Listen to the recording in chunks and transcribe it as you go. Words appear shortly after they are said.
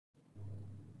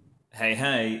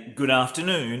Hey, good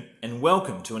afternoon, and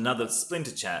welcome to another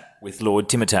Splinter Chat with Lord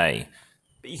Timotei,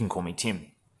 but you can call me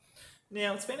Tim.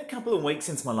 Now, it's been a couple of weeks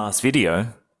since my last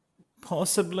video,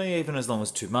 possibly even as long as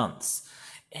 2 months,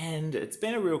 and it's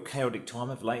been a real chaotic time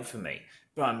of late for me,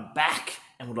 but I'm back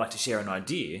and would like to share an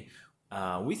idea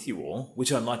with you all,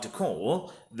 which I'd like to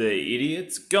call the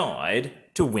Idiot's Guide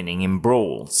to Winning in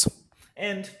Brawls.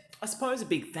 And I suppose a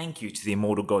big thank you to the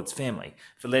Immortal Gods family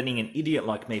for letting an idiot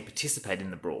like me participate in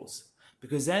the Brawls.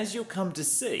 Because as you'll come to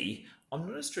see, I'm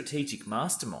not a strategic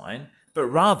mastermind, but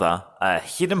rather a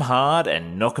hit 'em hard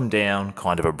and knock 'em down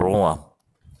kind of a brawler.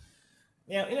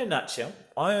 Now, in a nutshell,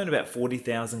 I own about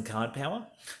 40,000 card power,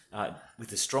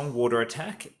 with a strong water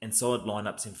attack and solid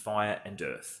lineups in fire and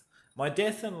earth. My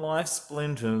death and life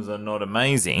splinters are not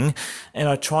amazing, and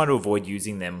I try to avoid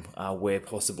using them where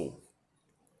possible.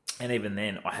 And even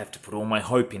then, I have to put all my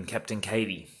hope in Captain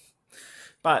Katie.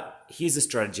 But here's a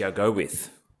strategy I go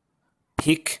with.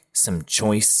 Pick some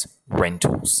choice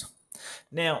rentals.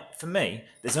 Now, for me,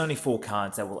 there's only 4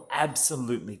 cards that will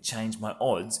absolutely change my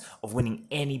odds of winning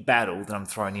any battle that I'm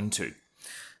thrown into.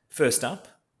 First up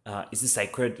is the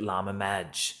Sacred Llama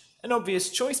Mage. An obvious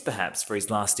choice, perhaps, for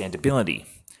his last stand ability.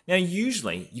 Now,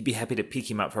 usually, you'd be happy to pick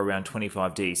him up for around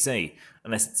 25 DEC,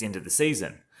 unless it's the end of the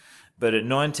season. But at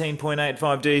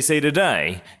 19.85 DEC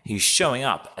today, he's showing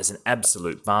up as an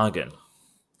absolute bargain.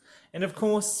 And of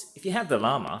course, if you have the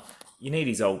llama, you need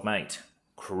his old mate,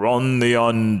 Kron the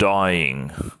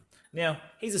Undying. Now,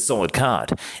 he's a solid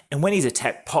card, and when his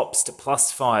attack pops to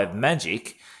 +5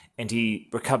 magic, and he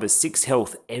recovers 6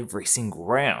 health every single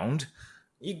round,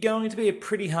 you're going to be a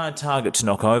pretty hard target to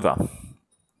knock over.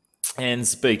 And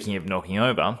speaking of knocking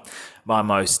over, my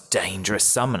most dangerous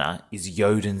summoner is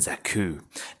Yoden Zaku.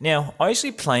 Now, I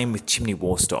usually play him with Chimney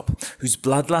Warstop, whose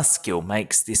Bloodlust skill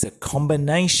makes this a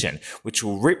combination which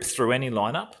will rip through any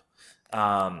lineup.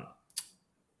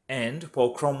 And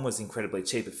while Crom was incredibly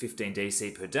cheap at 15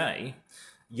 DC per day,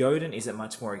 Yoden is at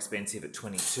much more expensive at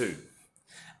 22.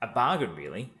 A bargain,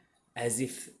 really, as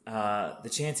if the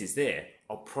chance is there.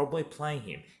 I'll probably play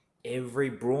him every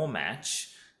brawl match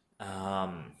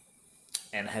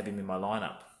and have him in my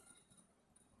lineup.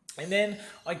 And then,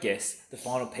 I guess, the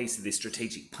final piece of this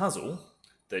strategic puzzle,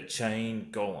 the Chain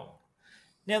Golem.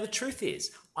 Now, the truth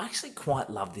is, I actually quite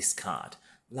love this card,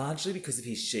 largely because of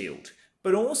his shield,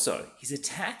 but also his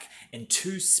attack and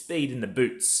 2 speed in the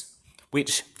boots,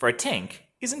 which, for a tank,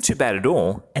 isn't too bad at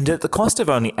all, and at the cost of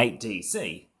only 8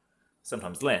 DC,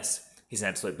 sometimes less, he's an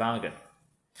absolute bargain.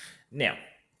 Now,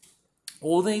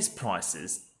 all these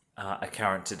prices are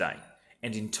current today,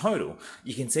 and in total,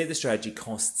 you can see the strategy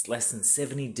costs less than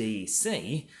 70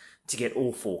 DEC to get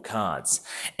all 4 cards.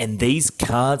 And these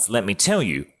cards, let me tell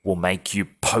you, will make you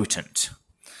potent.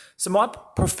 So my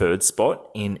preferred spot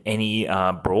in any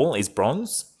brawl is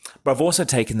bronze, but I've also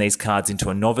taken these cards into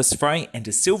a novice fray and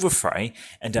a silver fray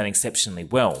and done exceptionally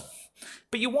well.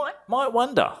 But you might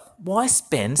wonder, why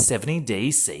spend 70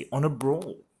 DEC on a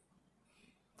brawl?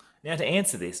 Now to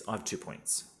answer this, I have 2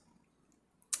 points.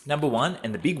 Number 1,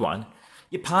 and the big one,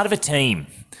 you're part of a team.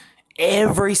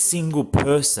 Every single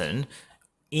person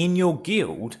in your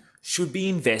guild should be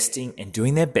investing and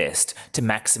doing their best to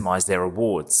maximize their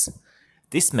rewards.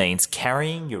 This means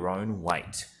carrying your own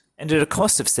weight. And at a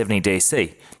cost of 70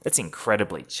 DC, that's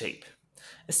incredibly cheap.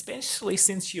 Especially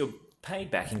since you're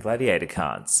paid back in gladiator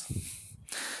cards.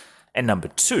 And number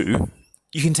 2,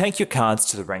 you can take your cards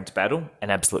to the ranked battle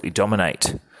and absolutely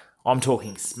dominate. I'm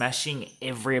talking smashing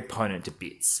every opponent to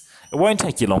bits. It won't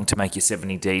take you long to make your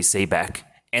 70 DC back,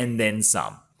 and then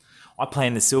some. I play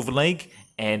in the Silver League,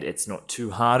 and it's not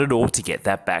too hard at all to get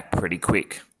that back pretty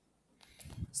quick.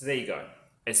 So there you go.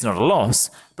 It's not a loss,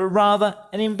 but rather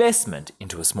an investment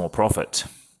into a small profit.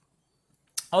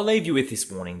 I'll leave you with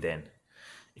this warning then.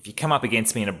 If you come up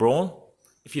against me in a brawl,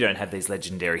 if you don't have these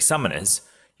legendary summoners,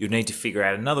 you'll need to figure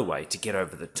out another way to get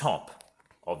over the top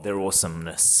of their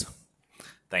awesomeness.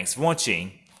 Thanks for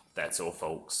watching. That's all,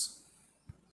 folks.